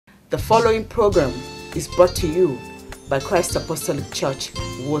The following program is brought to you by Christ Apostolic Church,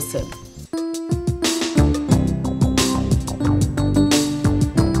 Wosem.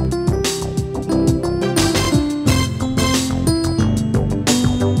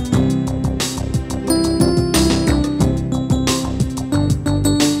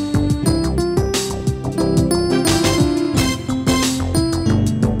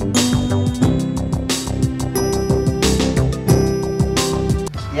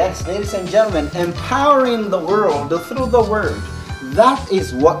 Yes, ladies and gentlemen, empowering the world through the word. That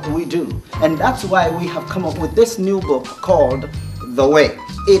is what we do. And that's why we have come up with this new book called The Way.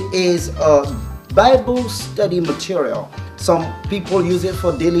 It is a Bible study material. Some people use it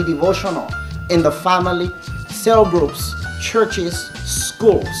for daily devotional in the family, cell groups, churches,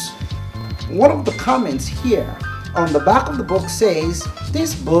 schools. One of the comments here on the back of the book says,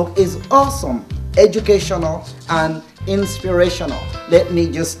 this book is awesome, educational, and inspirational. Let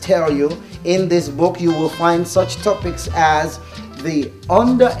me just tell you, in this book you will find such topics as the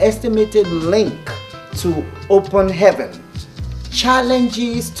underestimated link to open heaven,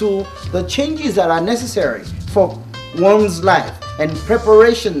 challenges to the changes that are necessary for one's life, and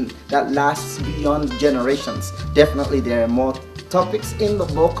preparation that lasts beyond generations. Definitely there are more topics in the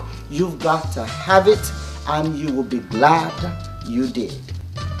book. You've got to have it, and you will be glad you did.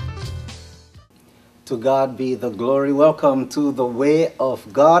 To God be the glory. Welcome to the Way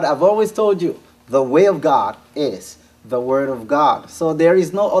of God. I've always told you, the Way of God is the Word of God. So there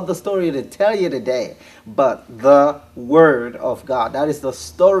is no other story to tell you today but the Word of God. That is the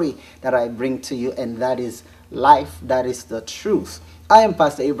story that I bring to you, and that is life. That is the truth. I am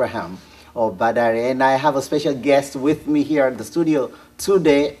Pastor Abraham Obadare, and I have a special guest with me here at the studio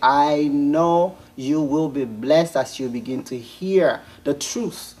today. I know you will be blessed as you begin to hear the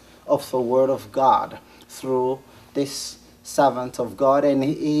truth of the Word of God through this servant of God. And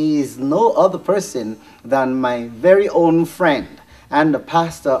he is no other person than my very own friend and the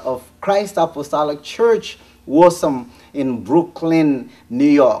pastor of Christ Apostolic Church, Wosem, in Brooklyn, New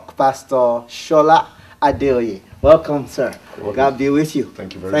York, Pastor Shola Adeoye. Welcome, sir. Welcome. God be with you.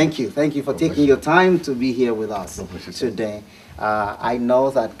 Thank you very much. Thank you for taking your time to be here with us today. I know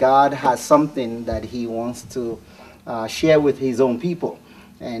that God has something that he wants to share with his own people.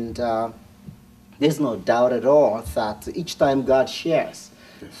 And there's no doubt at all that each time God shares,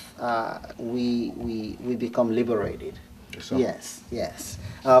 we become liberated. Yes, yes.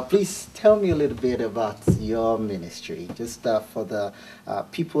 Please tell me a little bit about your ministry, just for the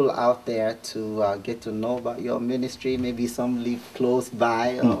people out there to get to know about your ministry. Maybe some live close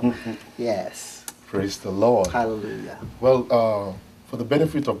by. Or, yes. Praise the Lord. Hallelujah. Well, for the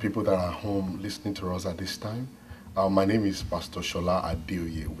benefit of people that are home listening to us at this time, my name is Pastor Shola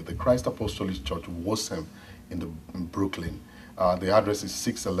Adeoye with the Christ Apostolic Church, Wosem, in Brooklyn. The address is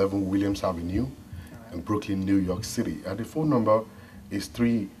 611 Williams Avenue in Brooklyn, New York City. And the phone number is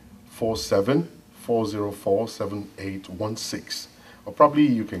 347-404-7816. Or probably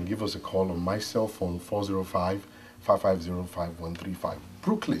you can give us a call on my cell phone, 405-550-5135.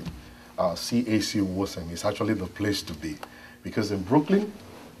 Brooklyn, CAC Wosem is actually the place to be, because in Brooklyn,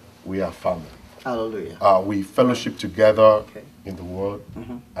 we are family. Hallelujah. We fellowship together in the Word,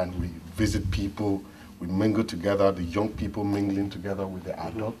 and we visit people. We mingle together, the young people mingling together with the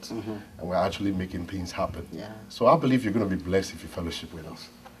adults, and we're actually making things happen. Yeah. So I believe you're going to be blessed if you fellowship with us.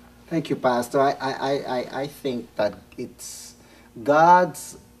 Thank you, Pastor. I think that it's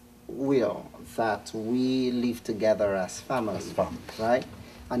God's will that we live together as family, right?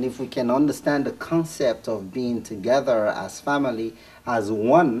 And if we can understand the concept of being together as family, as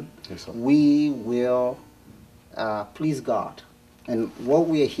one, we will please God. And what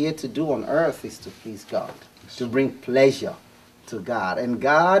we are here to do on earth is to please God, to bring pleasure to God. And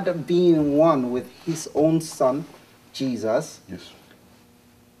God being one with his own Son, Jesus,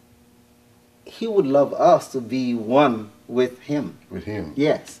 he would love us to be one with him. With him.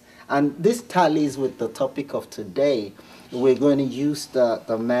 Yes. And this tallies with the topic of today. We're going to use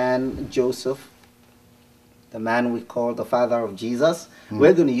the man Joseph, the man we call the father of Jesus.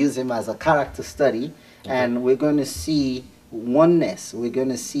 We're going to use him as a character study, and we're going to see oneness. We're going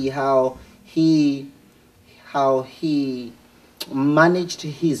to see how he managed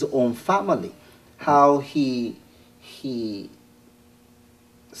his own family, how he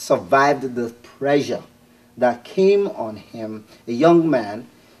survived the pressure that came on him, a young man,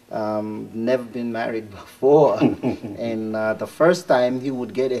 never been married before. And the first time he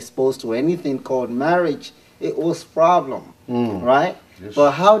would get exposed to anything called marriage, it was problem, right? Yes.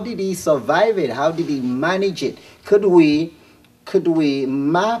 But how did he survive it? How did he manage it? Could we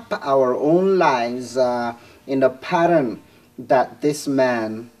map our own lives in a pattern that this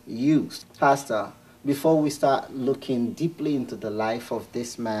man used. Pastor, before we start looking deeply into the life of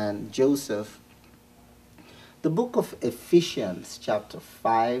this man, Joseph, the book of Ephesians, chapter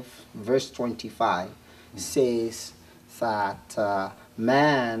 5, verse 25, says that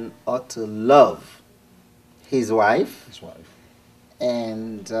man ought to love his wife. His wife.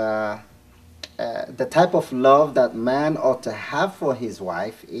 And the type of love that man ought to have for his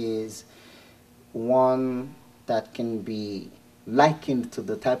wife is one that can be likened to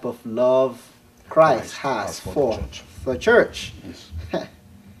the type of love Christ has for the church. Yes.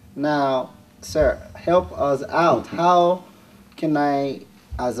 Now, sir, help us out. How can I,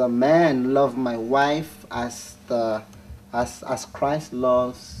 as a man, love my wife as Christ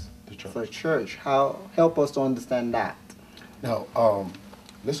loves the church? How help us to understand that? Now,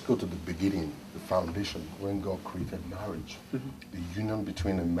 let's go to the beginning, the foundation, when God created marriage, the union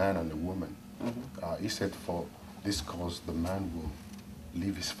between a man and a woman. He said, for this cause the man will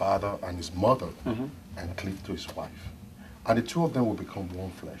leave his father and his mother and cleave to his wife. And the two of them will become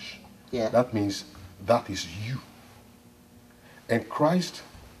one flesh. Yeah. That means that is you. And Christ,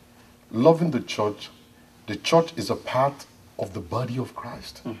 loving the church is a part of the body of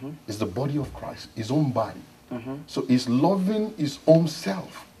Christ. It's the body of Christ, his own body. So he's loving his own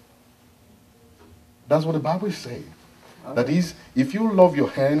self. That's what the Bible is saying. Okay. That is, if you love your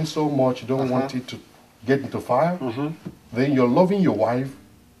hand so much you don't want it to get into fire, then you're loving your wife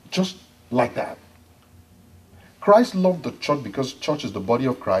just like that. Christ loved the church because church is the body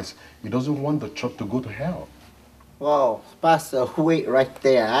of Christ. He doesn't want the church to go to hell. Wow, Pastor, wait right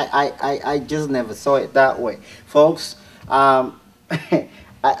there. I just never saw it that way. Folks, I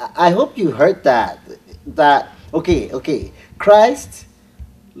hope you heard that. Okay, Christ,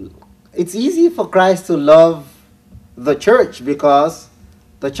 it's easy for Christ to love the church because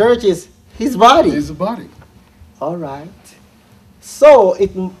the church is his body. His body. All right. So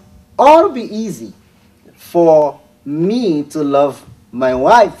it ought to be easy for me to love my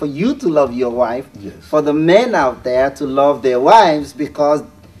wife, for you to love your wife, yes, for the men out there to love their wives, because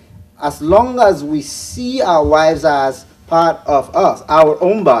as long as we see our wives as part of us, our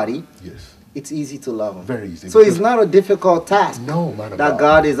own body, yes, it's easy to love them. Very easy. So it's not a difficult task. No, man, that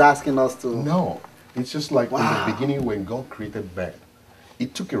God is asking us to. No, it's just like in the beginning when God created man, He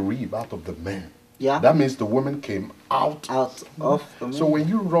took a rib out of the man. Yeah. That means the woman came out of the man. So when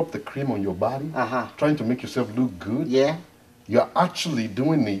you rub the cream on your body, trying to make yourself look good, yeah, you're actually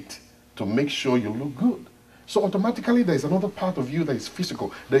doing it to make sure you look good. So automatically there's another part of you that is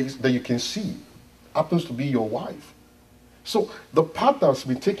physical, that you can see, happens to be your wife. So the part that's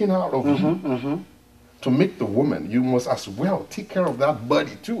been taken out of you to make the woman, you must as well take care of that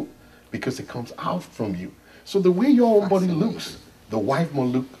body too, because it comes out from you. So the way your own body looks, the wife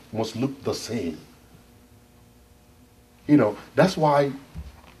must look the same. You know, that's why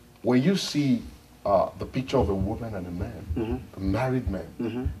when you see the picture of a woman and a man, a married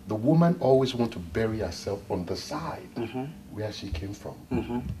man, the woman always wants to bury herself on the side where she came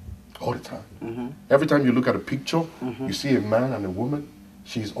from. All the time. Every time you look at a picture, you see a man and a woman,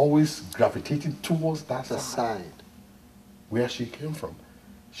 she's always gravitating towards that side where she came from.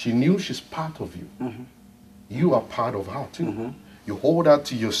 She knew she's part of you. You are part of her too. You hold her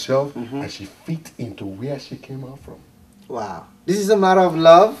to yourself and she fits into where she came out from. Wow. This is a matter of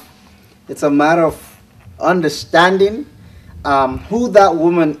love. It's a matter of understanding who that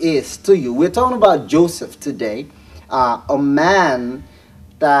woman is to you. We're talking about Joseph today, a man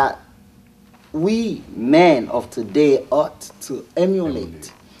that we men of today ought to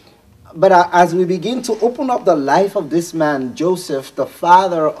emulate. But as we begin to open up the life of this man, Joseph, the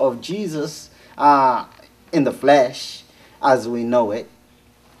father of Jesus in the flesh, as we know it,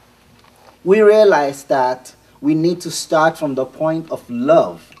 we realize that we need to start from the point of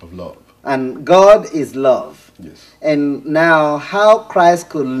love. Of love. And God is love. Yes. And now how Christ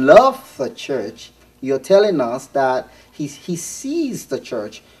could love the church, you're telling us that he sees the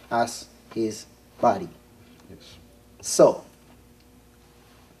church as his body. Yes. So,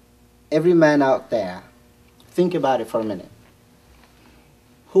 every man out there, think about it for a minute.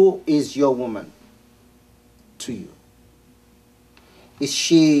 Who is your woman to you? Is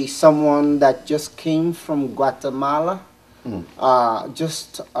she someone that just came from Guatemala?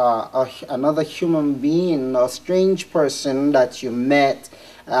 Just another human being, a strange person that you met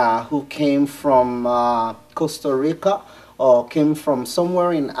who came from Costa Rica or came from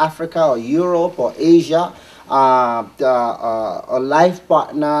somewhere in Africa or Europe or Asia, a life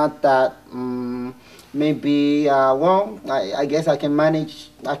partner that maybe, well, I guess I can manage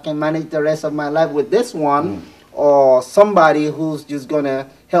the rest of my life with this one, or somebody who's just going to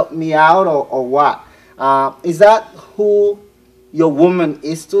help me out or what. Is that who your woman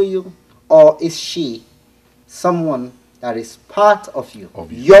is to you, or is she someone that is part of you,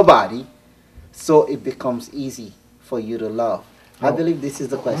 your body, so it becomes easy for you to love? I believe this is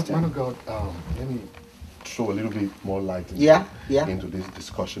the question. Man of God, let me throw a little bit more light into this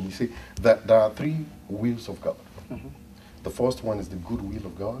discussion. You see, that there are three wills of God. The first one is the good will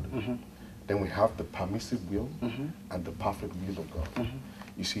of God. Then we have the permissive will and the perfect will of God.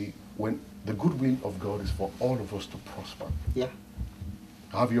 You see, when the good will of God is for all of us to prosper. Yeah.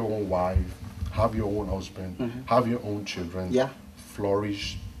 Have your own wife, have your own husband, have your own children,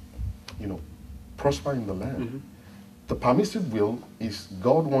 flourish, prosper in the land. The permissive will is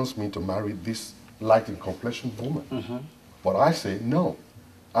God wants me to marry this light in complexion woman. But I say, no,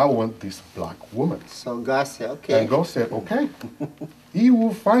 I want this black woman. So God said, okay. And God said, okay. He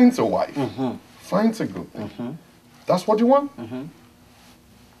who finds a wife, finds a good thing. That's what you want?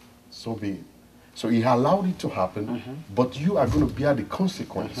 So be it. So he allowed it to happen, but you are going to bear the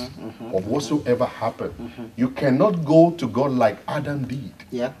consequence of whatsoever happened. You cannot go to God like Adam did.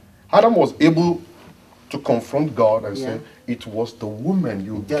 Yeah. Adam was able to confront God and say, it was the woman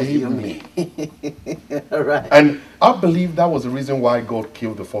you gave me. Right. And I believe that was the reason why God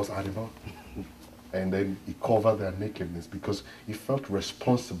killed the first animal. And then he covered their nakedness because he felt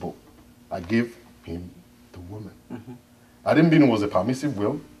responsible. I gave him the woman. I didn't mean it was a permissive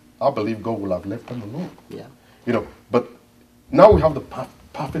will. I believe God will have left them alone. Yeah. But now we have the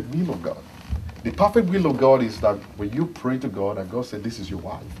perfect will of God. The perfect will of God is that when you pray to God and God said, this is your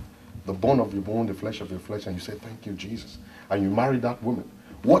wife, the bone of your bone, the flesh of your flesh, and you say, thank you, Jesus, and you marry that woman,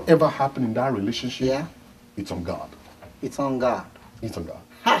 whatever happened in that relationship, it's on God. It's on God. It's on God.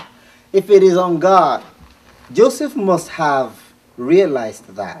 Ha! If it is on God, Joseph must have realized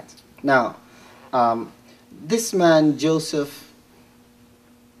that. Now, this man, Joseph,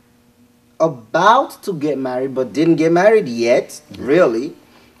 about to get married, but didn't get married yet, really,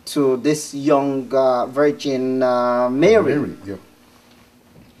 to this young virgin Mary.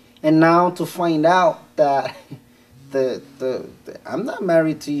 And now to find out that I'm not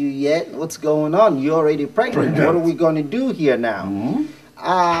married to you yet. What's going on? You're already pregnant. What are we going to do here now?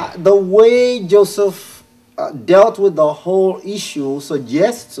 The way Joseph dealt with the whole issue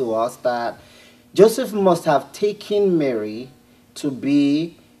suggests to us that Joseph must have taken Mary to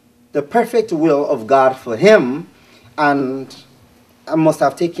be the perfect will of God for him, and I must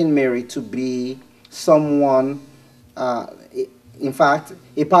have taken Mary to be someone, in fact,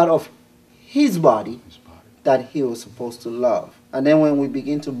 a part of his body that he was supposed to love. And then when we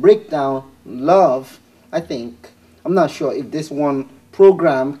begin to break down love, I'm not sure if this one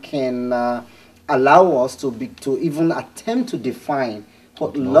program can allow us to even attempt to define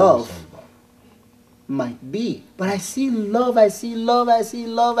what love might be. But I see love, I see love, I see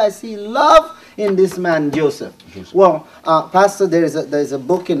love, I see love in this man Joseph. Well, Pastor, there's a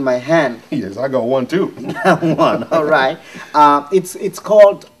book in my hand. Yes, I got one too. One, all right. It's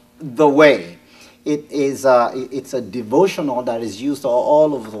called The Way. It's a devotional that is used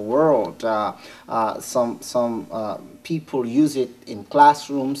all over the world. Some people use it in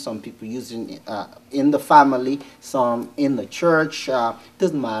classrooms. Some people use it in the family. Some in the church.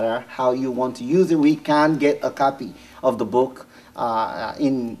 Doesn't matter how you want to use it. We can get a copy of the book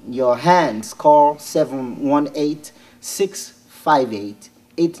in your hands. Call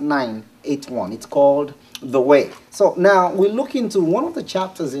 718-658-8981. It's called The Way. So now we look into one of the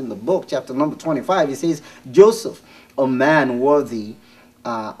chapters in the book, chapter number 25. It says, Joseph, a man worthy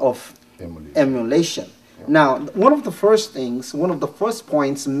of emulation. Now, one of the first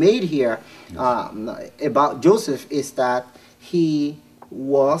points made here about Joseph is that he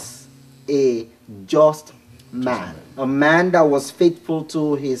was a just man. A man that was faithful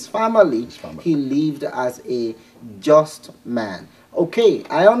to his family. He lived as a just man. Okay,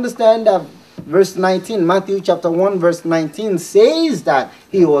 I understand that verse 19, Matthew chapter 1 verse 19 says that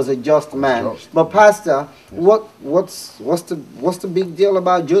he was a just man. But Pastor, what's the big deal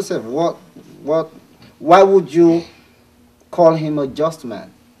about Joseph? Why would you call him a just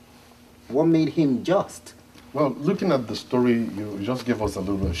man? What made him just? Well, looking at the story, you just gave us a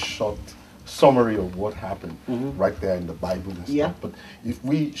little short summary of what happened right there in the Bible and stuff. But if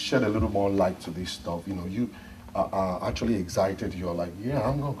we shed a little more light to this stuff, you are actually excited. You're like, yeah,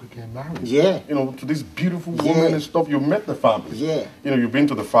 I'm going to get married. Yeah. To this beautiful woman and stuff. You met the family. Yeah. You've been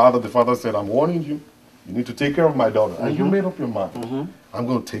to the father. The father said, I'm warning you. You need to take care of my daughter. And you made up your mind. I'm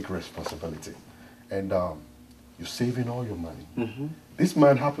going to take responsibility. And you're saving all your money. This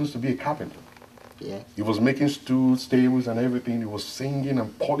man happens to be a carpenter. Yeah. He was making stools, tables, and everything. He was singing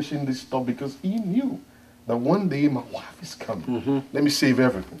and polishing this stuff because he knew that one day my wife is coming. Let me save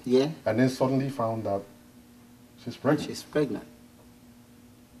everything. Yeah. And then suddenly found out she's pregnant. She's pregnant.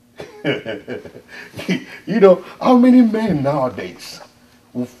 You know, how many men nowadays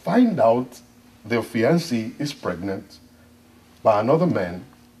will find out their fiancée is pregnant by another man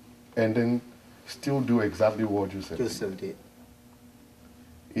and then still do exactly what Joseph did? Joseph did.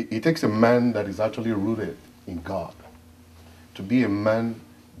 It takes a man that is actually rooted in God to be a man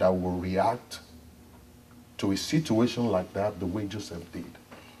that will react to a situation like that the way Joseph did.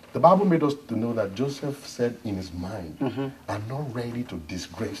 The Bible made us to know that Joseph said in his mind, I'm not ready to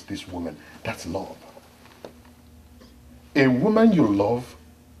disgrace this woman. That's love. A woman you love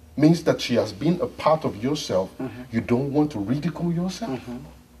means that she has been a part of yourself. You don't want to ridicule yourself.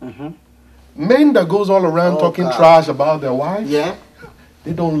 Men that goes all around talking trash about their wives,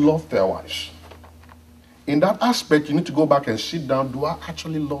 they don't love their wives. In that aspect, you need to go back and sit down. Do I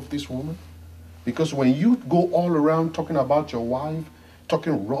actually love this woman? Because when you go all around talking about your wife,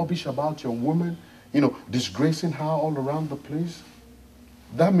 talking rubbish about your woman, you know, disgracing her all around the place,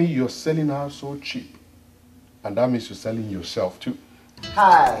 that means you're selling her so cheap. And that means you're selling yourself too.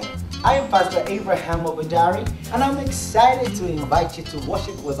 Hi, I am Pastor Abraham Obadari, and I'm excited to invite you to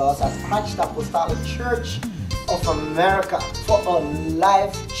worship with us at Christ Apostolic Church of America for a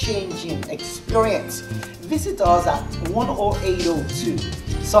life-changing experience. Visit us at 10802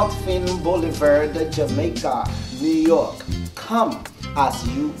 South Finn Boulevard, Jamaica, New York. Come as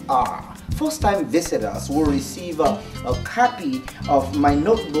you are. First-time visitors will receive a copy of my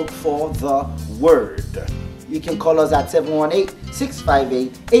notebook for the Word. You can call us at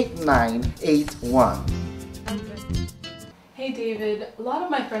 718-658-8981. Hey David, a lot of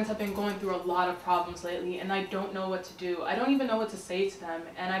my friends have been going through a lot of problems lately and I don't know what to do. I don't even know what to say to them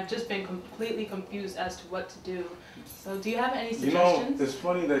and I've just been completely confused as to what to do. So do you have any suggestions? You know, it's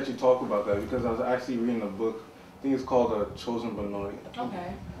funny that you talk about that because I was actually reading a book. I think it's called Chosen Minority.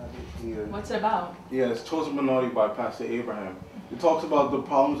 Okay. Yeah. What's it about? Yeah, it's Chosen Minority by Pastor Abraham. It talks about the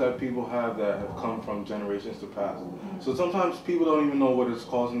problems that people have that have come from generations to past. So sometimes people don't even know what is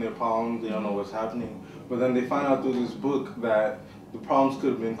causing their problems, they don't know what's happening, but then they find out through this book that the problems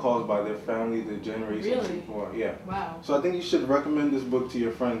could have been caused by their family, their generations before. Yeah. Wow. So I think you should recommend this book to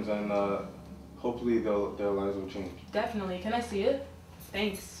your friends and hopefully their lives will change. Definitely. Can I see it?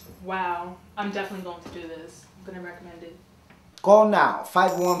 Thanks. Wow. I'm definitely going to do this. I'm going to recommend it. Call now,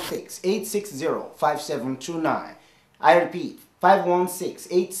 516-860-5729. I repeat,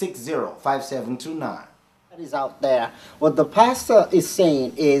 516-860-5729. That is out there. What the pastor is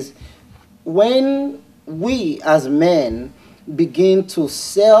saying is when we as men begin to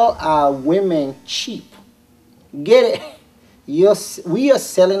sell our women cheap, get it? We are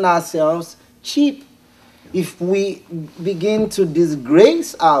selling ourselves cheap. If we begin to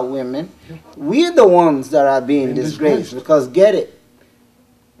disgrace our women, we're the ones that are being disgraced. Because get it?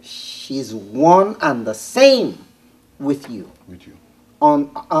 She's one and the same with you.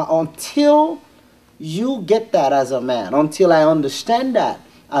 Until you get that as a man, until I understand that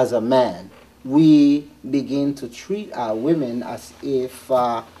as a man, we begin to treat our women as if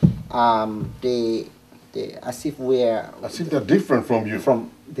they're different from you.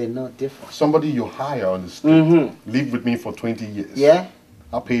 They're not different. Somebody you hire on the street, live with me for 20 years. Yeah.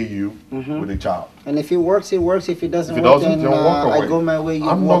 I'll pay you with a job. And if it works, it works. If it doesn't work, then walk away. I go my way.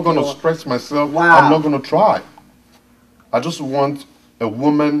 I'm not going to stress myself. Wow. I'm not going to try. I just want a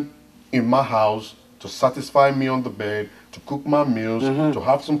woman in my house to satisfy me on the bed, to cook my meals, to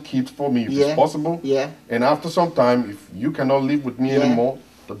have some kids for me if it's possible. Yeah. And after some time, if you cannot live with me anymore,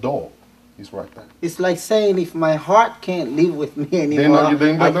 the door is right there. It's like saying if my heart can't live with me anymore, I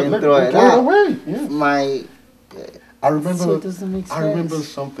can throw it away. Yes. I remember. So it doesn't make sense. I remember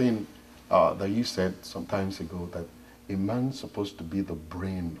something that you said some times ago, that a man's supposed to be the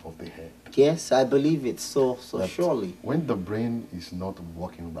brain of the head. Yes, I believe it. So surely. When the brain is not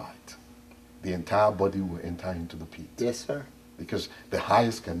working right, the entire body will enter into the pit. Yes, sir. Because the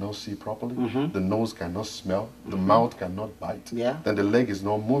eyes cannot see properly, the nose cannot smell, the mouth cannot bite, then the leg is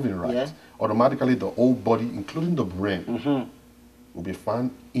not moving right. Automatically the whole body, including the brain, will be found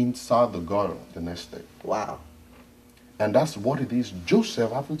inside the gutter the next day. Wow. And that's what it is.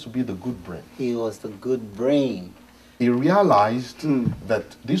 Joseph happened to be the good brain. He was the good brain. He realized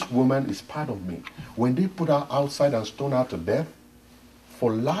that this woman is part of me. When they put her outside and stone her to death,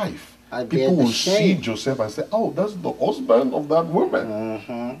 for life, people will see Joseph and say, oh, that's the husband of that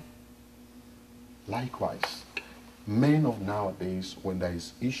woman. Likewise, men of nowadays, when there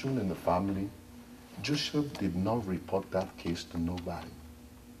is issue in the family, Joseph did not report that case to nobody.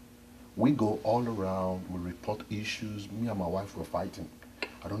 We go all around, we report issues. Me and my wife were fighting.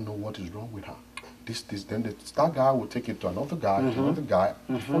 I don't know what is wrong with her. this. Then that guy will take it to another guy, to another guy.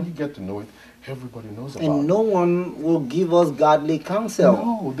 Before you get to know it, everybody knows about it. And no one will give us godly counsel.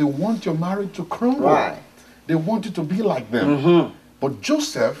 No, they want your marriage to crumble. Right. They want you to be like them. But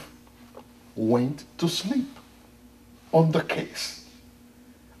Joseph went to sleep on the case.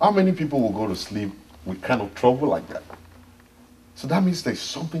 How many people will go to sleep with kind of trouble like that? So that means there's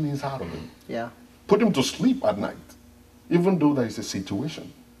something inside of him. Yeah. Put him to sleep at night, even though there is a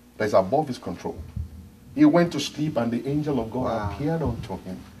situation that is above his control. He went to sleep and the angel of God appeared unto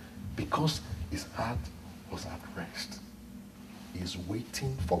him because his heart was at rest. He's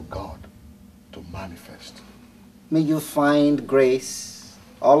waiting for God to manifest. May you find grace,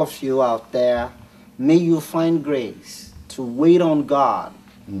 all of you out there, may you find grace to wait on God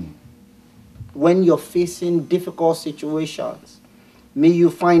when you're facing difficult situations. May you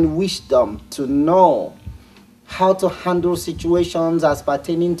find wisdom to know how to handle situations as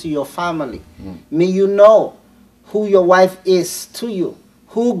pertaining to your family. May you know who your wife is to you,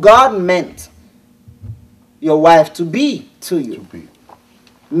 who God meant your wife to be to you.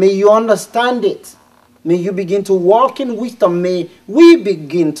 May you understand it. May you begin to walk in wisdom. May we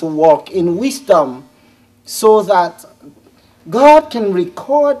begin to walk in wisdom so that God can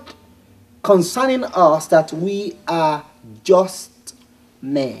record concerning us that we are just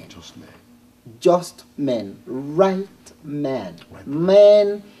men. Just men. Right men.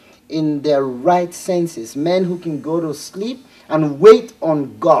 Men in their right senses. Men who can go to sleep and wait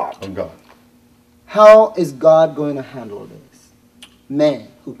on God. How is God going to handle this? Men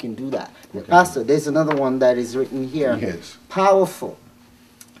who can do that. Pastor, there's another one that is written here. Yes. Powerful.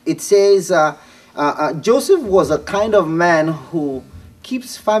 It says, Joseph was a kind of man who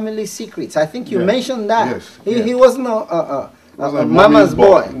keeps family secrets. I think you mentioned that. He wasn't a mama's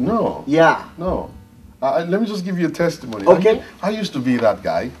boy. No. Yeah. No. Let me just give you a testimony. Okay. I used to be that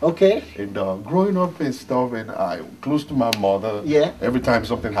guy. Okay. And growing up and stuff, and I close to my mother. Yeah. Every time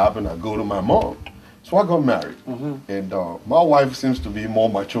something happened, I go to my mom. So I got married. And my wife seems to be more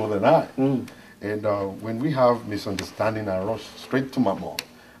mature than I. And when we have misunderstanding, I rush straight to my mom.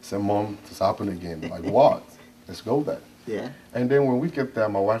 I say, Mom, this happened again. Like, what? Let's go there. Yeah. And then when we get there,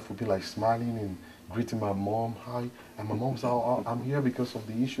 my wife would be like smiling and greeting my mom, hi. And my mom's like, I'm here because of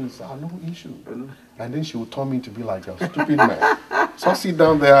the issues. No issue. And then she would turn me to be like a stupid man. So I'll sit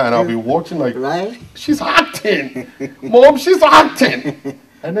down there and I'll be watching like, she's acting. Mom, she's acting.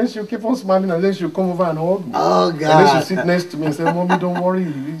 And then she'll keep on smiling and then she'll come over and hug me. Oh, God. And then she'll sit next to me and say, Mommy, don't worry.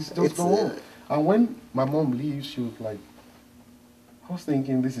 Just go home. And when my mom leaves, she was like, I was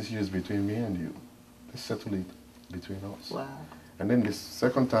thinking this issue is between me and you. Let's settle it between us. Wow. And then the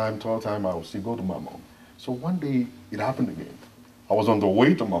second time, third time, I would still go to my mom. So one day, it happened again. I was on the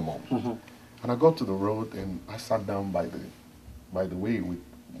way to my mom. And I got to the road and I sat down by the way with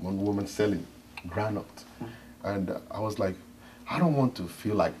one woman selling granite. And I was like, I don't want to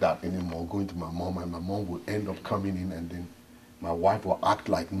feel like that anymore, going to my mom, and my mom will end up coming in and then my wife will act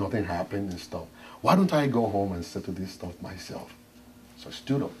like nothing happened and stuff. Why don't I go home and settle this stuff myself? So I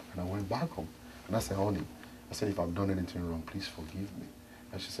stood up and I went back home. And I said, honey, I said, if I've done anything wrong, please forgive me.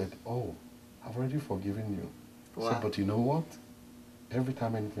 And she said, oh, I've already forgiven you. I said, but you know what? Every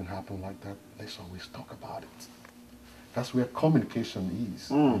time anything happens like that, let's always talk about it. That's where communication is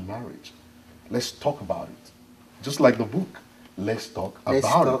in marriage. Let's talk about it. Just like the book. Let's talk about it.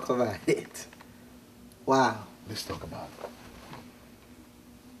 Let's talk about it. Wow. Let's talk about it.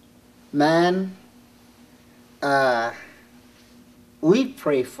 Man, we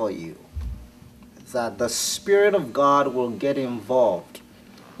pray for you that the Spirit of God will get involved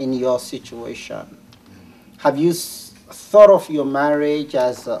in your situation. Have you thought of your marriage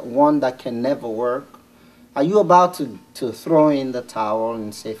as one that can never work? Are you about to throw in the towel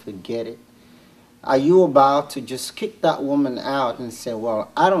and say, forget it? Are you about to just kick that woman out and say,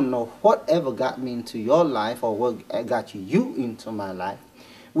 well, I don't know whatever got me into your life or what got you into my life?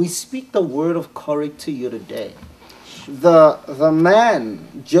 We speak the word of courage to you today. The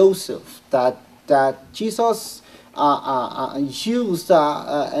man, Joseph, that Jesus used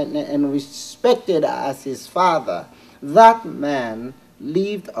and respected as his father, that man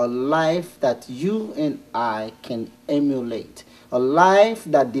lived a life that you and I can emulate. A life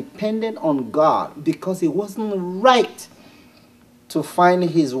that depended on God, because it wasn't right to find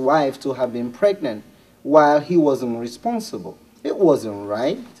his wife to have been pregnant while he wasn't responsible. It wasn't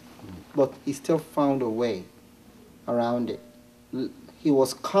right, but he still found a way around it. He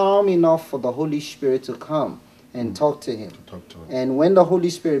was calm enough for the Holy Spirit to come and talk to him. And when the Holy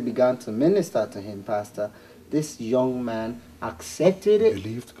Spirit began to minister to him, Pastor, this young man accepted it. He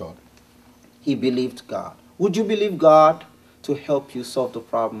believed God. He believed God. Would you believe God to help you solve the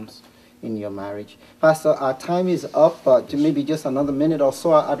problems in your marriage. Pastor, our time is up. Maybe just another minute or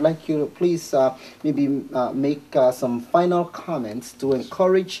so. I'd like you to please make some final comments to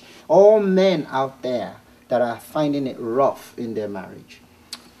encourage all men out there that are finding it rough in their marriage.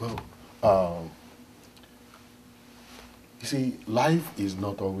 Well, you see, life is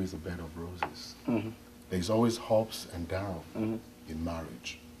not always a bed of roses. Mm-hmm. There's always ups and downs Mm-hmm. in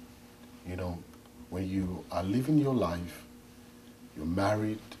marriage. You know, when you are living your life, you're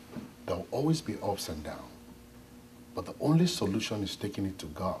married, there'll always be ups and downs. But the only solution is taking it to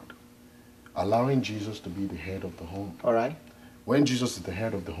God, allowing Jesus to be the head of the home. All right. When Jesus is the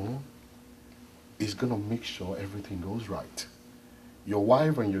head of the home, he's going to make sure everything goes right. Your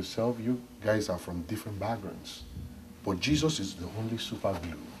wife and yourself, you guys are from different backgrounds. But Jesus is the only super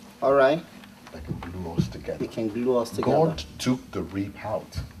glue All right. that can glue us together. He can glue us together. God took the rib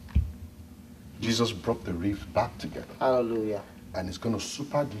out. Jesus brought the ribs back together. Hallelujah. And he's going to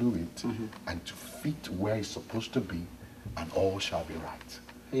super glue it and to fit where it's supposed to be, and all shall be right.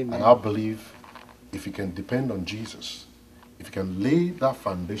 Amen. And I believe if you can depend on Jesus, if you can lay that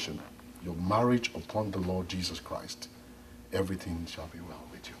foundation, your marriage upon the Lord Jesus Christ, everything shall be well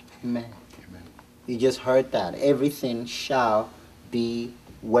with you. Amen. Amen. You just heard that. Everything shall be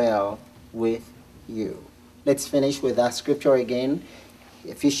well with you. Let's finish with that scripture again.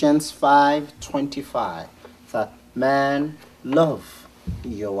 Ephesians 5:25. That man love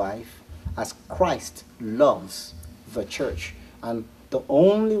your wife as Christ loves the church. And the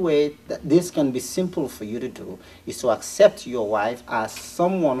only way that this can be simple for you to do is to accept your wife as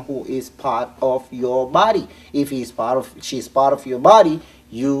someone who is part of your body. If she's part of your body,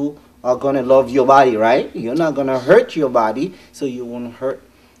 you are going to love your body, right? You're not going to hurt your body, so you won't hurt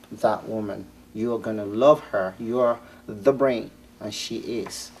that woman. You are going to love her. You are the brain, and she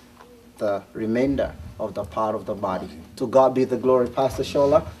is the remainder of the part of the body. To God be the glory. Pastor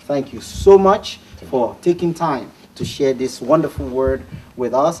Shola, thank you so much for taking time to share this wonderful word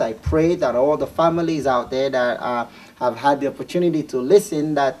with us. I pray that all the families out there that have had the opportunity to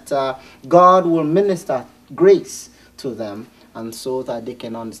listen, that God will minister grace to them, and so that they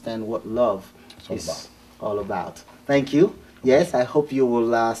can understand what love is all about. Thank you. Yes, I hope you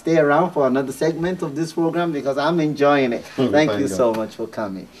will stay around for another segment of this program, because I'm enjoying it. Thank you so much for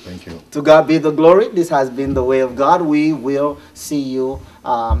coming. Thank you. To God be the glory. This has been The Way of God. We will see you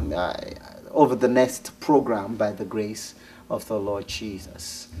over the next program by the grace of the Lord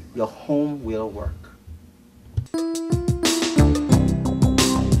Jesus. Your home will work.